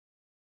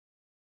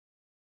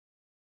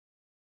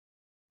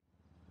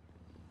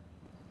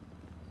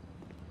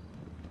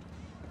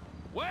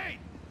Wait!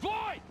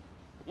 Floyd!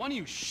 One of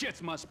you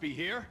shits must be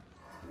here.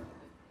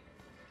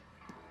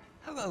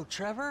 Hello,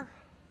 Trevor.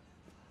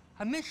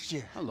 I missed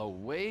you. Hello,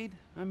 Wade.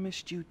 I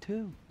missed you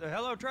too.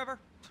 Hello, Trevor.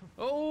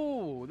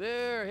 Oh,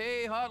 there.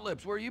 Hey, Hot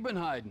Lips, where you been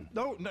hiding?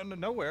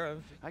 Nowhere.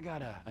 I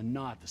got a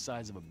knot the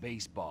size of a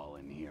baseball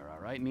in here, all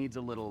right? Needs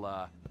a little,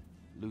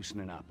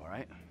 loosening up, all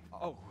right?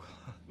 Oh.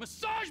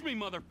 Massage me,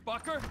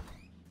 motherfucker!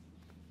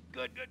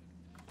 Good.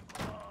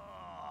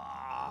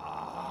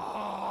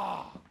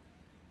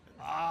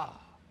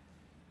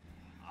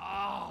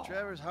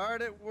 Trevor's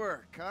hard at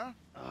work, huh?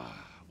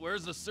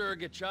 Where's the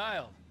surrogate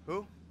child?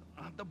 Who?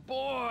 The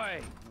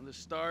boy! With the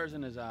stars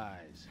in his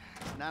eyes.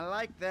 Not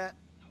like that.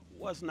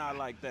 What's not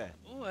like that?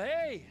 Oh,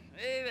 hey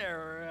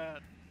there,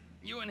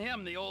 you and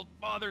him, the old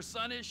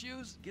father-son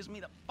issues? Gives me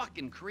the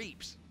fucking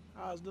creeps.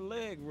 How's the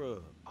leg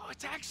rub? Oh,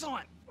 it's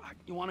excellent.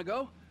 You wanna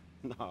go?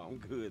 No, I'm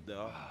good,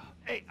 dog.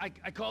 Hey, I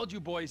called you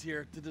boys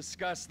here to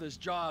discuss this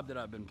job that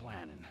I've been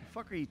planning. The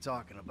fuck are you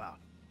talking about?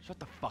 Shut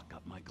the fuck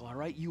up, Michael, all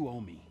right? You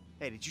owe me.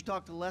 Hey, did you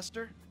talk to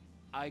Lester?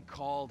 I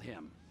called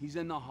him. He's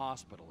in the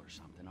hospital or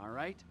something, all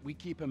right? We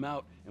keep him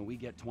out and we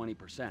get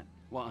 20%.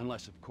 Well,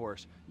 unless, of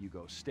course, you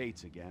go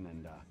states again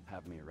and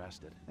have me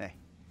arrested. Hey,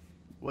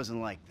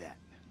 wasn't like that.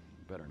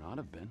 Better not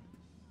have been.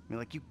 I mean,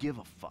 like, you give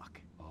a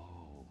fuck.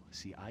 Oh,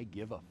 see, I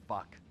give a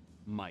fuck,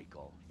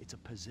 Michael. It's a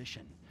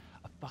position,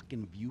 a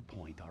fucking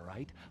viewpoint, all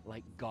right?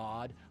 Like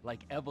God,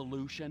 like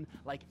evolution,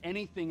 like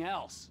anything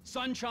else.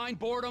 Sunshine,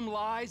 boredom,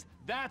 lies,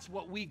 that's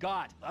what we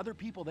got. Other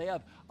people, they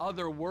have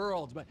other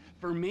worlds, but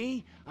for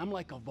me, I'm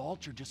like a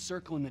vulture just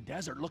circling the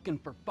desert looking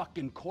for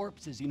fucking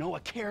corpses, you know, a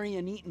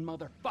carrion-eating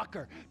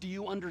motherfucker. Do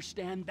you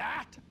understand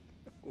that?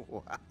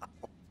 Wow.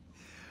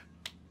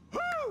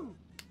 Woo!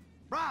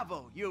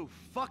 Bravo, you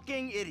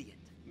fucking idiot.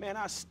 Man,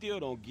 I still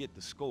don't get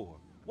the score.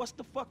 What's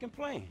the fucking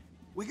plan?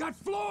 We got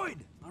Floyd,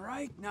 all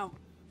right? Now,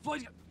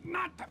 Floyd's got...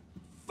 Not the...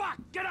 Fuck!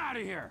 Get out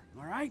of here,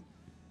 all right?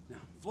 Now,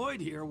 Floyd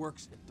here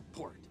works at the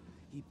port.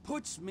 He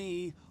puts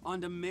me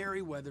onto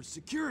Merryweather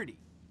security,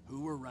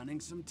 who are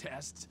running some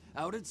tests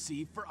out at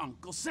sea for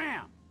Uncle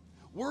Sam.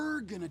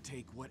 We're gonna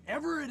take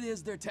whatever it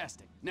is they're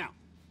testing. Now,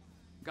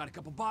 got a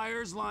couple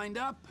buyers lined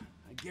up.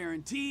 I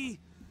guarantee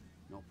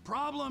no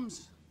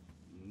problems,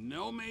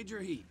 no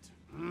major heat.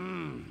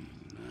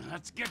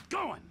 Let's get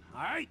going,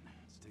 all right?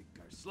 Let's take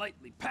our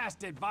slightly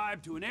past-it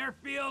vibe to an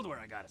airfield where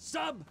I got a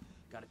sub,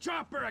 got a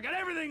chopper, I got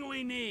everything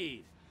we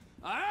need.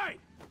 All right,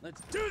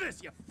 let's do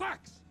this, you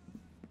fucks!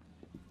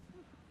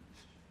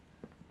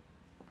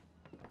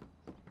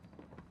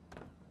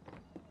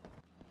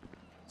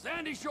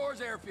 Sandy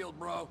Shores Airfield,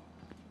 bro.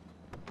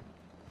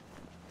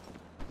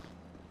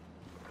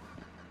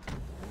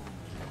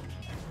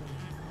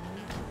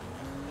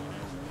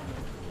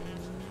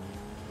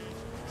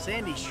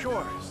 Sandy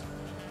Shores.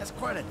 That's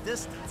quite a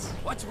distance.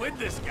 What's with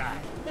this guy?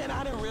 Man,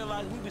 I didn't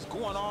realize we was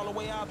going all the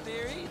way out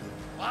there either.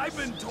 I've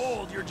been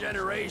told your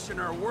generation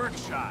are work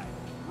shy.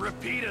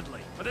 Repeatedly.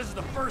 But this is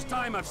the first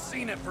time I've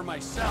seen it for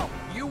myself.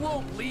 You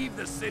won't leave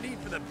the city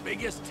for the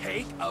biggest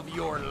take of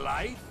your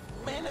life?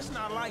 Man, it's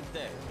not like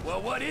that.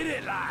 Well, what is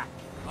it like,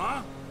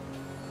 huh?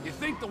 You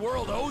think the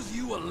world owes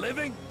you a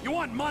living? You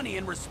want money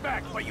and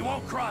respect, but you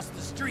won't cross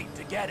the street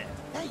to get it.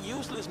 That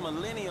useless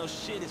millennial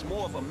shit is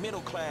more of a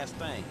middle-class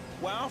thing.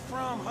 Where I'm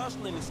from,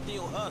 hustling is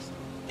still hustling.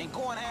 And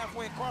going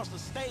halfway across the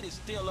state is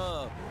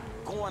still,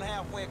 going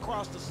halfway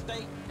across the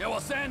state. Yeah,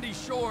 well, Sandy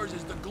Shores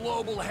is the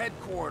global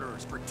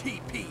headquarters for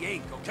TP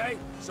Inc., okay?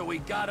 So we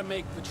gotta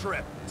make the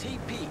trip.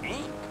 TP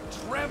Inc.?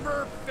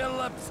 Trevor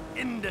Phillips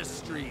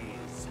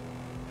Industries.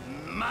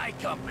 My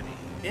company.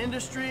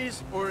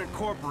 Industries or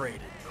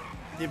Incorporated?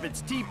 If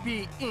it's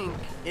TP Inc.,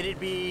 it'd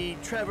be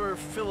Trevor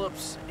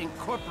Phillips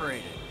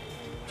Incorporated.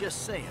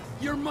 Just saying.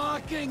 You're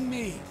mocking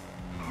me.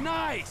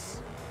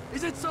 Nice.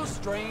 Is it so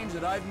strange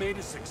that I've made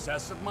a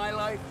success of my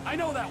life? I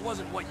know that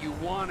wasn't what you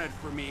wanted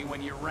for me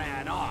when you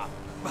ran off,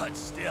 but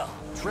still.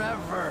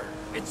 Trevor.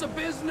 It's a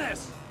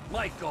business,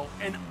 Michael,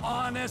 an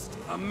honest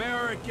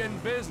American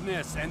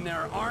business, and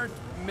there aren't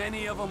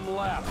many of them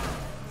left.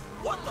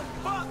 What the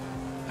fuck?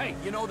 Hey,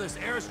 you know this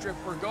airstrip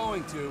we're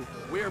going to,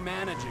 we're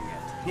managing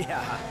it.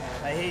 Yeah,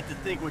 I hate to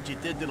think what you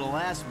did to the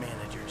last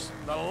managers.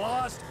 The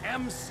Lost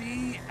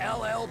MC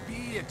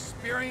LLP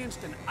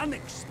experienced an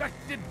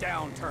unexpected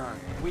downturn.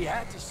 We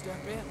had to step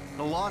in.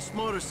 The Lost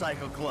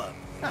Motorcycle Club.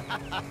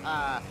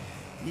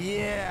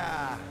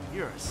 Yeah,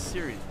 you're a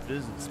serious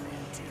businessman,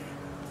 T.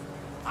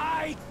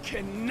 I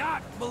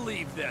cannot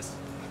believe this.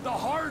 The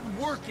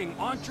hard-working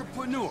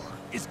entrepreneur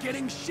is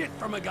getting shit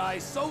from a guy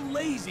so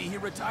lazy he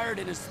retired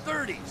in his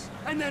 30s.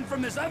 And then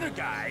from this other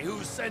guy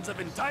whose sense of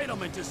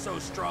entitlement is so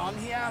strong,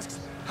 he asks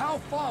how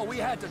far we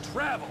had to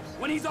travel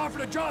when he's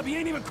offered a job he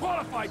ain't even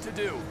qualified to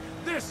do.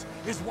 This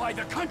is why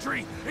the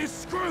country is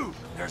screwed.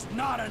 There's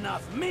not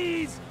enough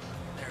me's,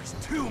 there's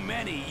too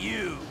many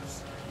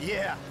you's.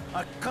 Yeah,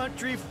 a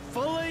country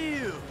full of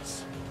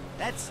yous.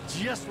 That's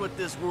just what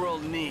this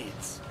world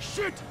needs.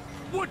 Shit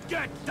would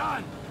get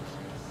done.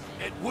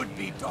 It would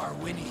be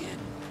Darwinian.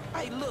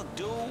 Hey, look,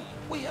 dude,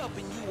 we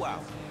helping you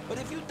out. But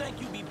if you think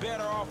you'd be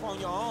better off on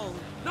your own...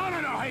 No,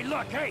 hey,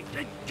 look, hey!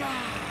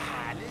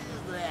 God,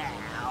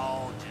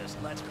 oh, just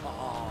let's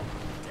calm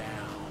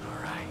down,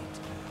 all right?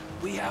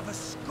 We have a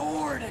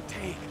score to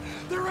take.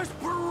 There is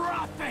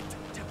profit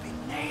to be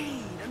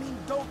made. I mean,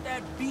 don't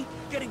that beat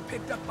getting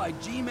picked up by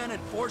G-men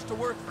and forced to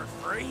work for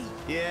free?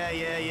 Yeah,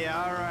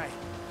 all right.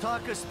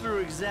 Talk us through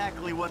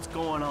exactly what's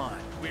going on.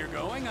 We're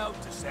going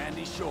out to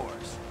Sandy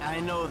Shores.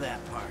 I know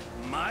that part.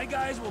 My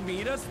guys will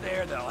meet us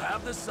there. They'll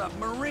have the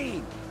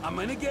submarine. I'm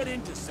gonna get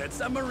into said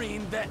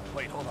submarine, then...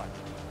 Wait, hold on.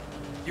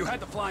 You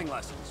had the flying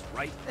lessons,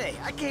 right? Hey,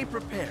 I came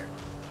prepared.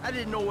 I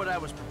didn't know what I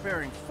was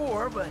preparing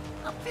for, but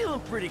I'm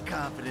feeling pretty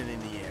confident in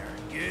the air.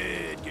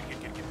 Good.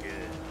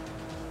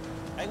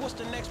 Hey, what's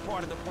the next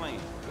part of the plan?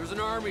 There's an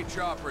army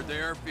chopper at the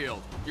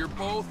airfield. You're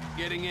both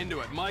getting into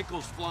it.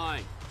 Michael's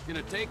flying.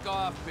 Gonna take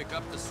off, pick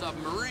up the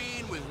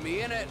submarine with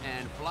me in it,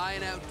 and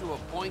flying out to a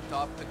point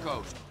off the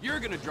coast. You're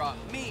gonna drop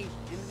me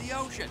into the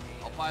ocean.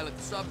 I'll pilot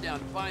the sub down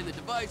to find the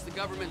device the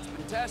government's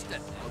been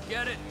testing. I'll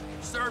get it,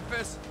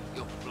 surface,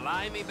 you'll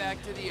fly me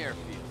back to the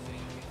airfield.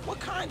 What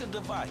kind of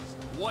device?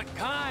 What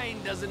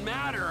kind doesn't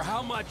matter.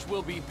 How much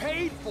will be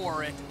paid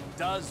for it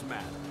does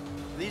matter.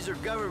 These are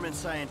government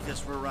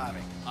scientists we're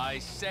robbing. I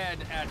said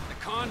at the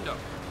condo.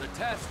 The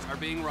tests are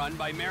being run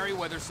by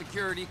Merryweather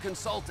Security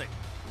Consulting.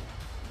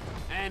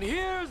 And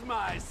here's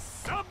my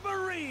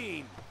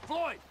submarine!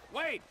 Floyd,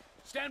 wait!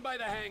 Stand by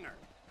the hangar.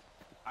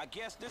 I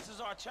guess this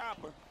is our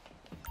chopper.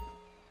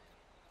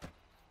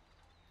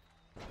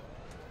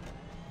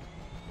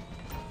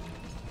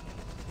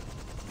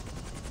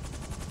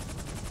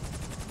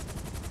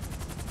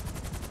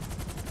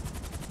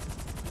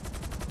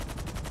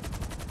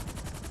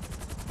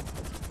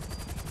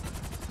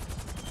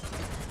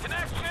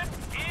 Connection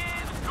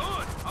is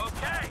good.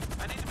 Okay.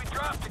 I need to be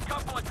dropped a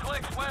couple of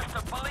clicks west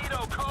of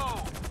Polito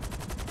Cove.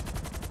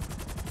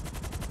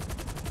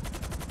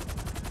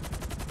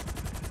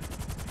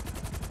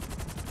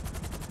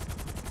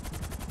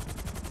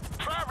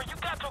 Trevor, you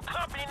got your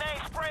company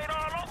name sprayed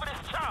all over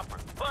this chopper.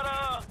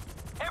 But,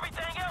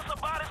 everything else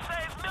about it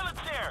says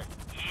military.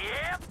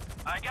 Yep.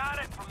 I got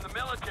it from the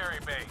military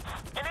base.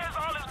 And there's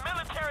all this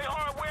military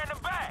hardware in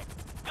the back.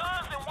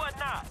 Guns and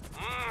whatnot.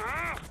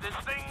 If this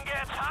thing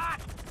gets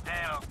hot,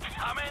 they'll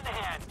come in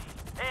handy.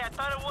 Hey, I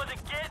thought it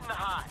wasn't getting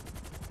hot.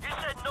 You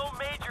said no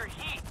major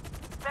heat.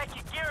 In fact,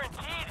 you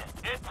guaranteed it.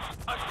 It's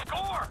a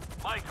score,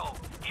 Michael.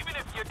 Even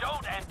if you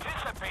don't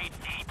anticipate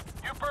heat,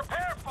 you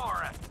prepare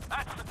for it.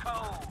 That's the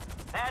code.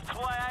 That's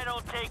why I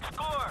don't take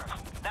scores.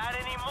 Not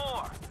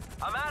anymore.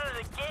 I'm out of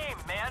the game,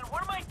 man.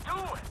 What am I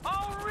doing?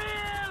 Oh,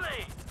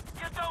 really?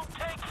 You don't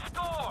take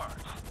scores?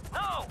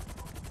 No,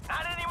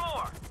 not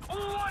anymore.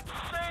 What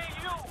say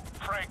you,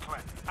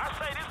 Franklin? I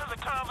say this is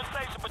a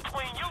conversation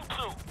between you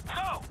two.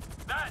 So,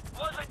 that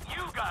wasn't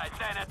you guys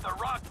then at the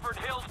Rockford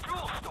Hills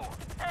jewel store.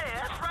 Hey,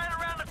 that's right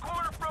around the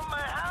corner from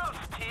my house,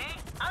 T.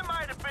 I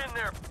might have been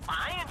there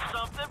buying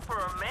something for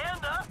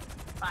Amanda.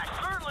 I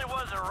certainly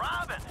wasn't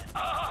robbing it.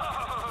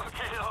 Oh,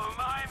 okay, oh,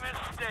 my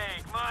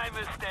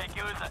mistake.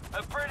 It was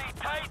a pretty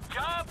tight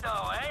job,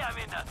 though, eh? I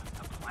mean, the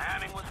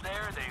planning was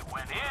there, they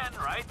went in,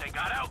 right? They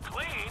got out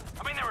clean.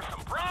 I mean, there were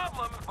some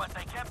problems, but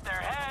they kept their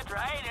heads,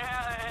 right?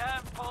 Yeah,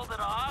 pulled it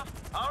off.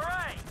 All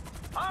right.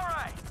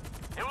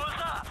 It was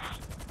us.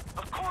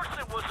 Of course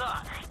it was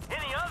us.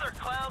 Any other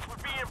clowns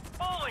would be in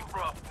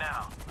Bolingbrook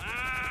now.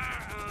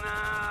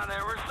 Nah,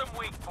 there were some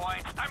weak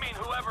points. I mean,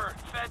 whoever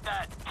fed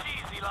that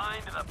cheesy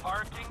line to the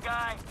parking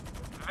guy,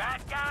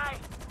 that guy,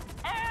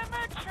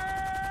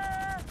 amateur!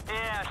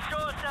 Yeah, show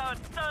us how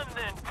it's done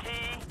then, T.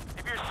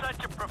 If you're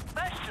such a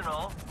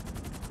professional.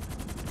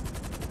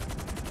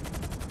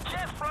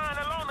 Just flying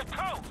along the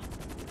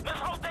coast. This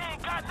whole thing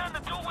ain't got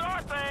nothing to do with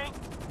our thing.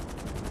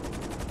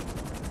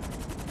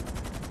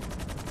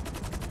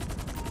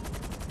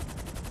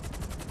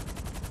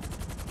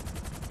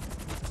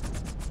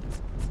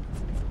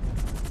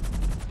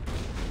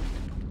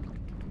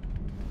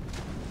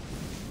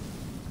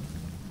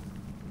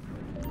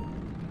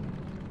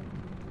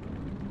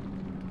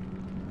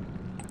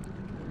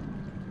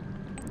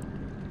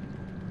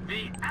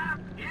 The app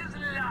is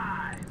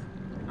live.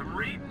 I'm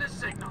reading the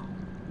signal.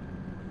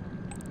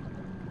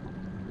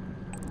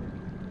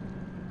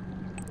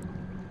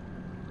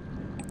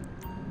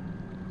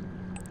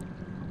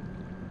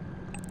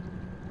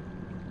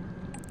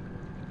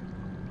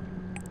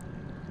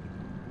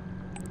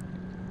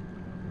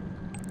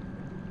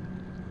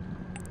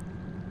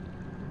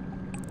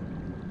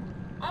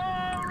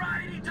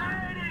 Alrighty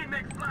tighty,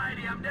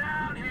 McFlighty, I'm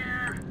down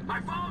here. My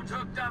phone's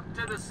hooked up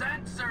to the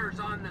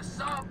sensors on the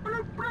sub.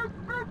 Bloop, bloop,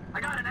 bloop. I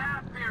got an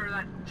app here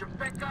that should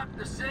pick up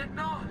the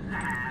signal.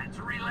 It's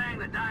relaying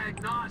the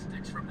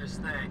diagnostics from this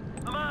thing.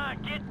 Come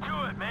on, get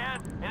to it,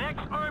 man. An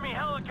ex-Army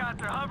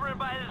helicopter hovering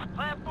by this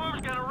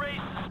platform's gonna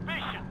raise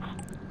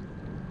suspicions.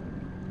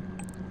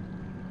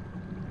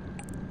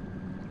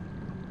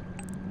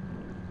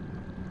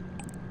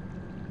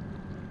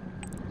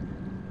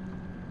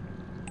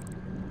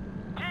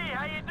 Gee,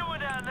 how you doing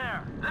down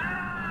there?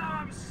 Now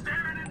I'm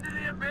staring into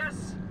the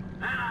abyss,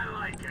 and I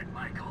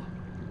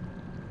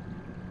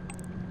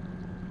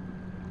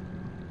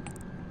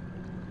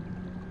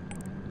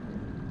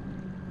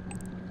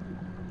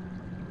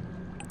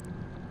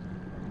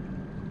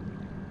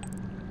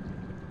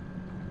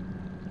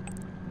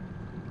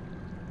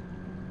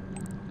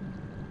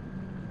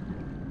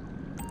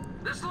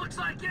Looks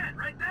like it,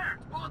 right there.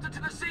 It's bolted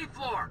to the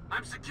seafloor.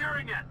 I'm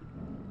securing it.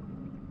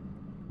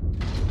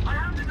 I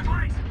have the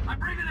device. I'm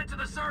bringing it to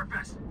the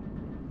surface.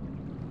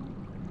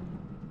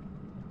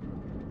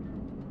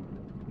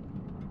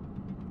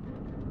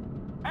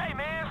 Hey,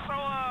 man, so,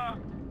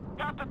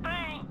 got the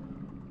thing?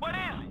 What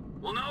is it?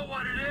 We'll know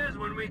what it is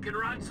when we can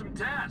run some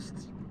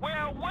tests.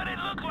 Well, what it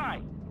look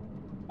like?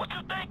 What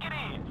you think it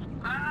is?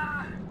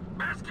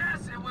 Best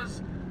guess it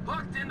was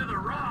hooked into the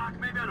rock,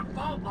 maybe on a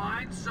fault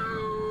line,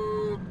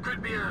 so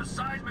could be a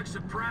seismic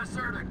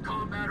suppressor to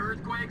combat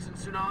earthquakes and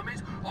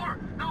tsunamis, or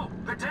no,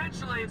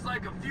 potentially it's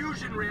like a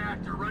fusion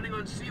reactor running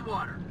on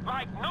seawater.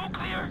 Like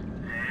nuclear?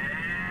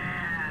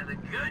 Yeah, the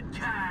good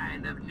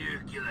kind of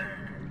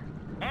nuclear.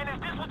 And is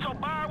this what your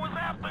buyer was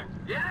after?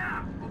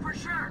 Yeah, well, for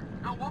sure.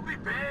 No, we'll be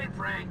paid,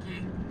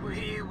 Frankie.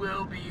 We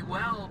will be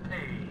well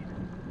paid.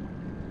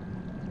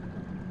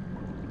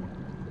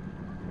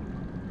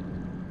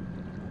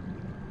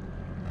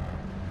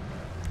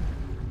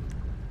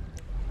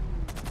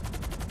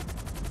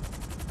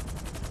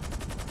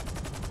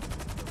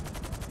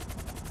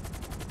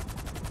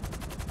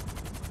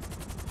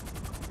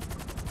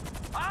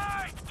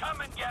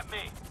 Come and get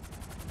me.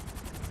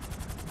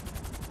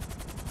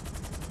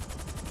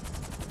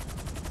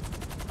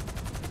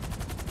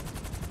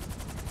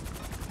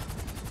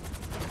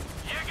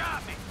 You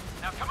got me.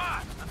 Now come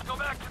on, let's go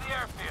back to the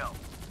airfield.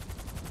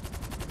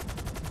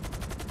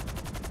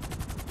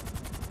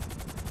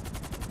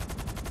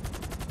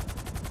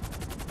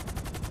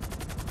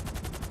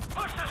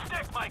 Push the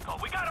stick, Michael.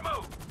 We gotta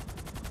move.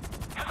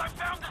 Because I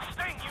found this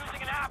thing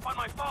using an app on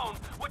my phone,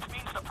 which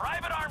means the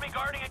private army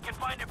guarding it can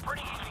find it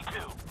pretty easy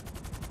too.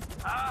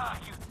 Ah,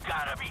 you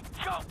gotta be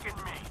joking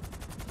me!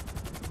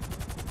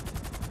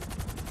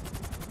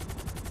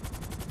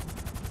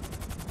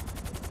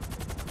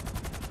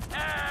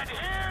 And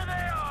here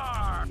they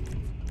are!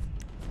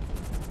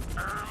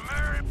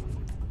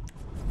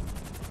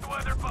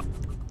 Merryweather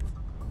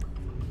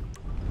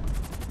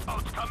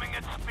boats coming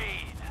at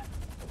speed.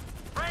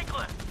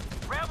 Franklin,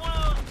 grab one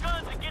of those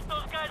guns and get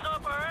those guys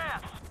off our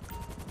ass!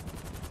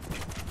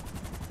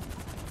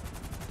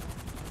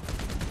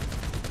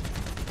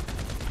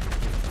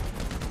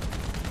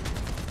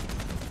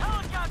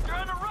 Helicopter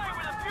on the right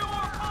with a few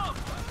more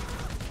boats!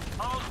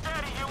 All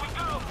steady, here we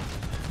go!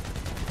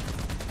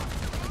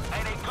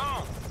 Hey, they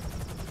gone!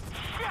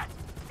 Shit!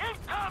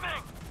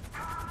 Incoming!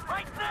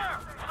 Right there!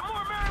 Some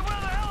more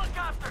Merryweather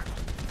helicopters!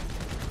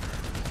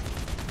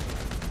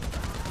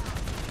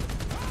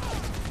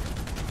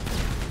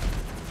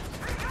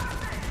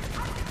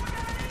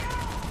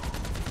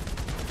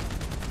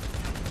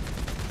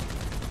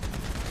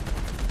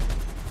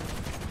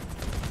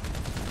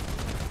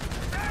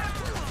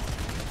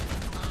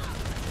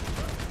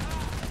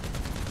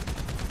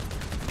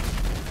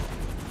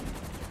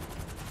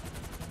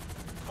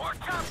 More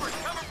choppers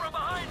coming from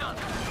behind us!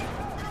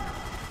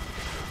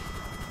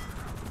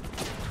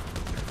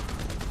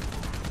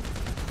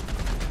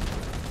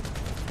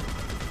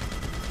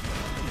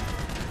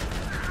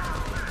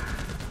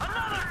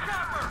 Another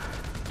chopper!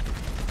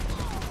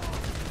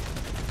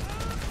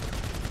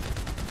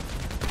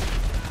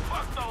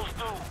 Fuck those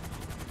dudes!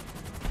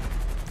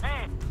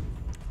 Hey,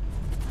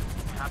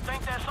 I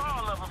think that's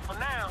all of them for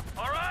now.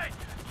 All right,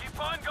 keep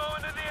on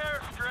going to the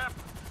airstrip.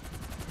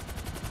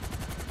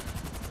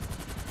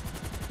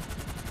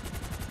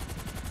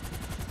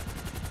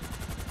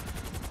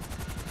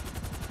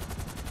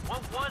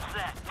 What was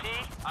that, T?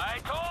 I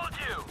told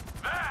you!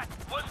 That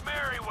was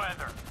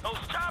Merryweather! Those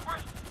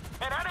choppers?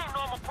 And that ain't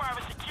normal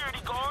private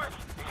security guards!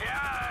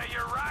 Yeah,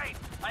 you're right!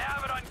 I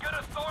have it on good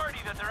authority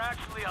that they're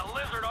actually a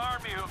lizard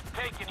army who've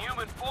taken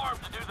human form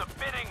to do the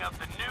bidding of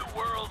the New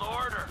World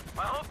Order.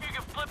 I hope you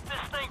can flip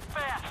this thing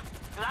fast,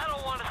 because I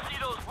don't want to see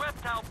those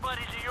reptile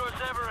buddies of yours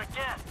ever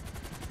again.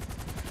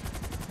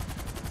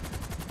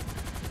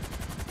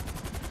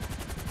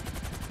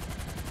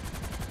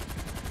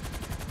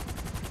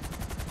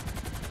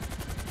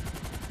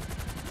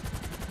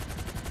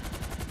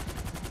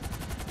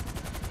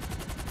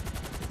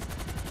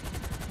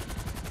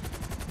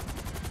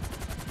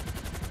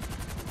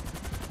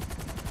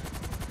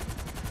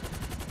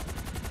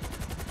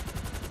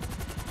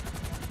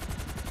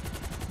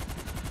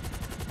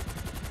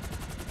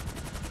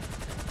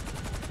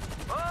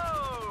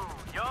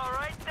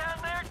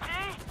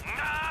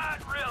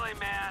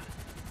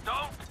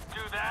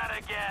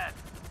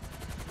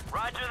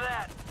 Roger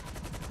that.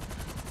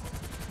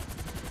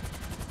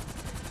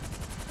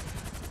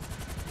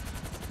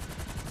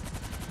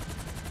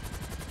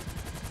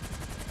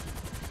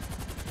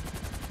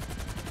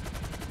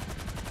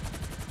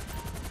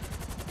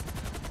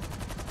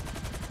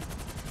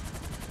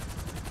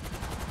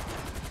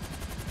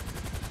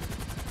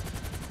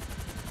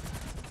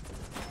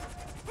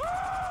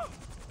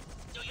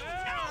 Do you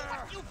know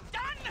what you've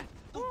done?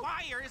 The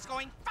wire is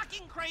going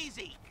fucking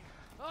crazy.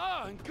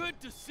 Oh, and good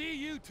to see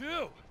you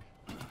too.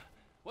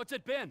 What's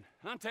it been?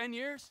 Huh? 10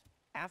 years?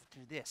 After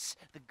this,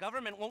 the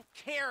government won't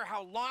care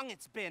how long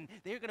it's been.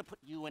 They're gonna put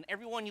you and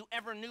everyone you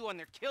ever knew on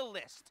their kill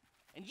list.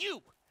 And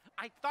you!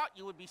 I thought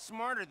you would be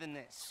smarter than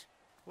this.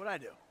 What'd I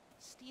do?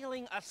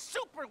 Stealing a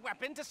super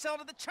weapon to sell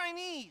to the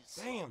Chinese.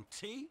 Damn,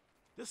 T.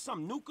 This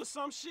some nuke or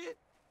some shit?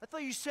 I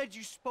thought you said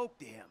you spoke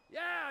to him. Yeah,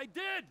 I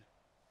did.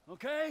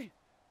 Okay?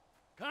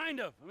 Kind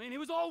of. I mean, he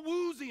was all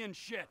woozy and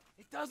shit.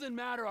 It doesn't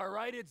matter, all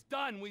right? It's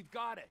done. We've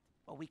got it.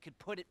 Well, we could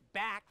put it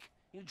back.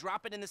 You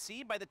drop it in the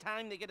sea by the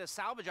time they get a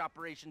salvage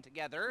operation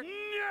together.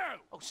 No!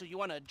 Oh, so you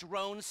want a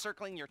drone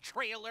circling your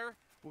trailer?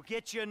 We'll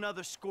get you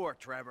another score,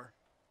 Trevor.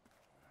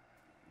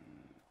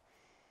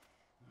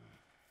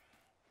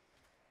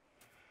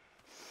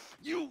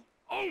 You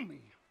owe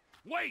me!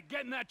 Wait,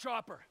 get in that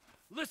chopper.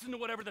 Listen to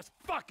whatever this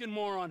fucking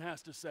moron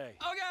has to say.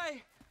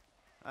 Okay.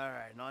 All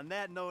right, and on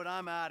that note,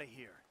 I'm out of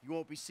here. You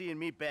won't be seeing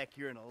me back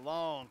here in a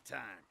long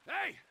time.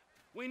 Hey!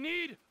 We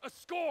need a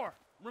score!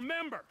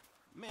 Remember!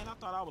 Man, I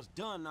thought I was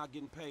done not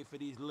getting paid for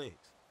these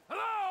licks.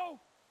 Hello?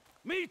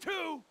 Me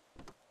too!